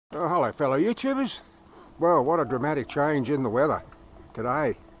Oh, hello fellow YouTubers. Well, what a dramatic change in the weather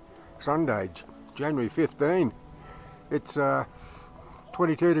today, Sunday, January 15. It's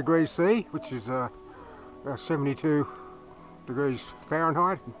 22 degrees C, which is 72 degrees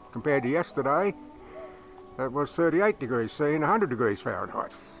Fahrenheit, compared to yesterday. That was 38 degrees C and 100 degrees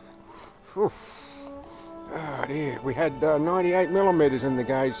Fahrenheit. Oof. Oh dear, we had 98 millimetres in the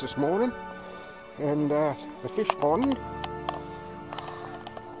gauge this morning, and the fish pond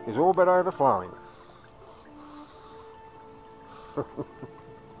is all but overflowing.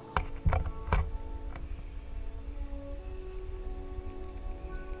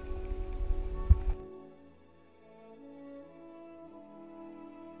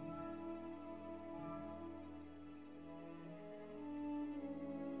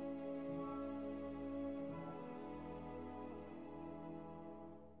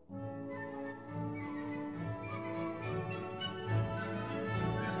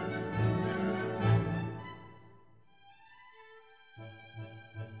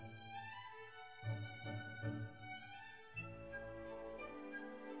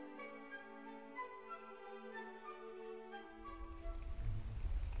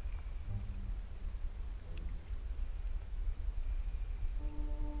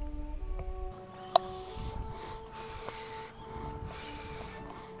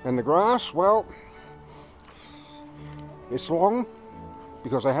 And the grass, well, it's long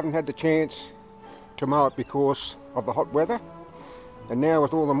because I haven't had the chance to mow it because of the hot weather. And now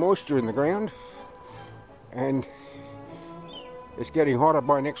with all the moisture in the ground, and it's getting hotter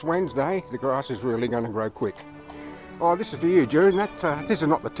by next Wednesday, the grass is really going to grow quick. Oh, this is for you, June. This is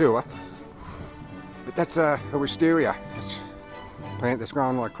not the tour, but that's a wisteria. It's a plant that's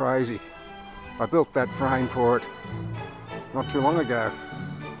growing like crazy. I built that frame for it not too long ago.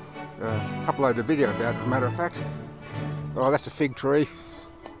 Uploaded a video about it, as a matter of fact. Oh, that's a fig tree.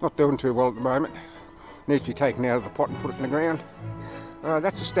 Not doing too well at the moment. Needs to be taken out of the pot and put it in the ground.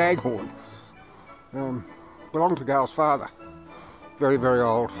 That's a staghorn. Belonged to Gail's father. Very, very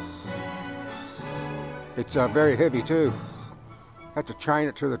old. It's very heavy too. Had to chain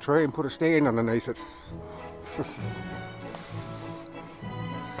it to the tree and put a stand underneath it.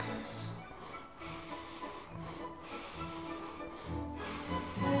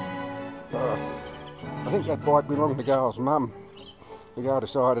 I think that bike belonged to Gail's mum. The girl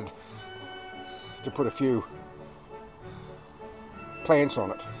decided to put a few plants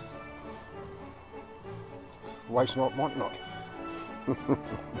on it. Waste not, want not.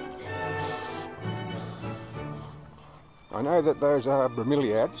 I know that those are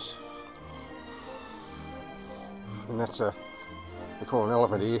bromeliads, and that's they call an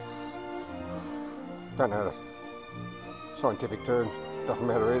elephant ear. Don't know the scientific term, doesn't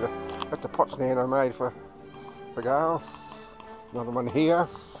matter either. That's a pot stand I made for Gail. Another one here.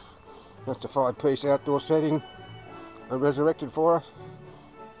 That's a 5-piece outdoor setting I resurrected for her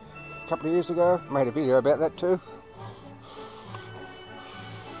a couple of years ago. Made a video about that too.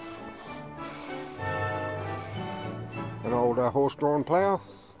 An old horse-drawn plough.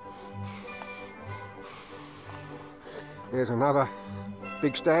 There's another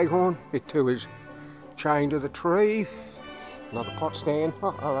big staghorn. It too is chained to the tree. Another pot stand.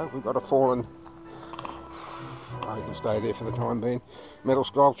 Oh, we've got a fallen. Oh, you can stay there for the time being. Metal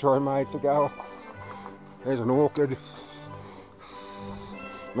sculpture I made for Gail. There's an orchid.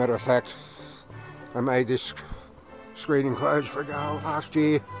 Matter of fact, I made this screen enclosure for Gail last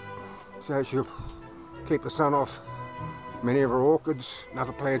year, so she'll keep the sun off many of her orchids and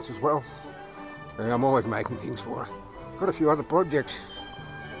other plants as well. And I'm always making things for her. Got a few other projects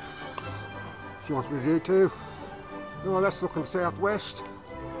she wants me to do too. Oh, that's looking southwest.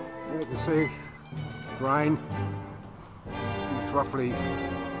 You can see rain. It's roughly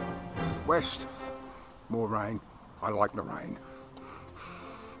west. More rain. I like the rain.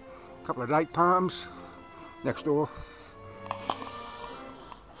 A couple of date palms next door.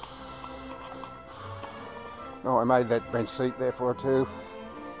 Oh, I made that bench seat there for her too.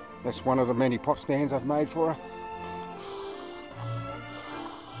 That's one of the many pot stands I've made for her.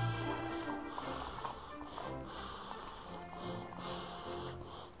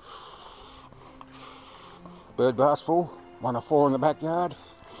 Bird bath's full, one of 4 in the backyard.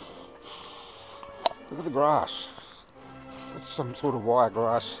 Look at the grass. It's some sort of wire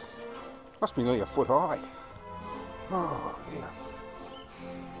grass. Must be nearly a foot high. Oh, yeah.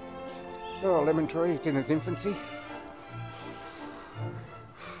 Oh, lemon tree, it's in its infancy.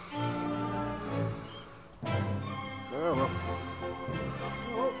 Oh, well.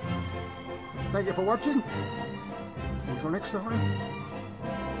 Thank you for watching. Until next time.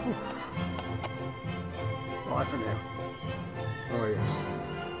 Bye for now. Oh yes.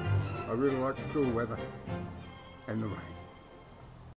 I really like the cool weather and the rain.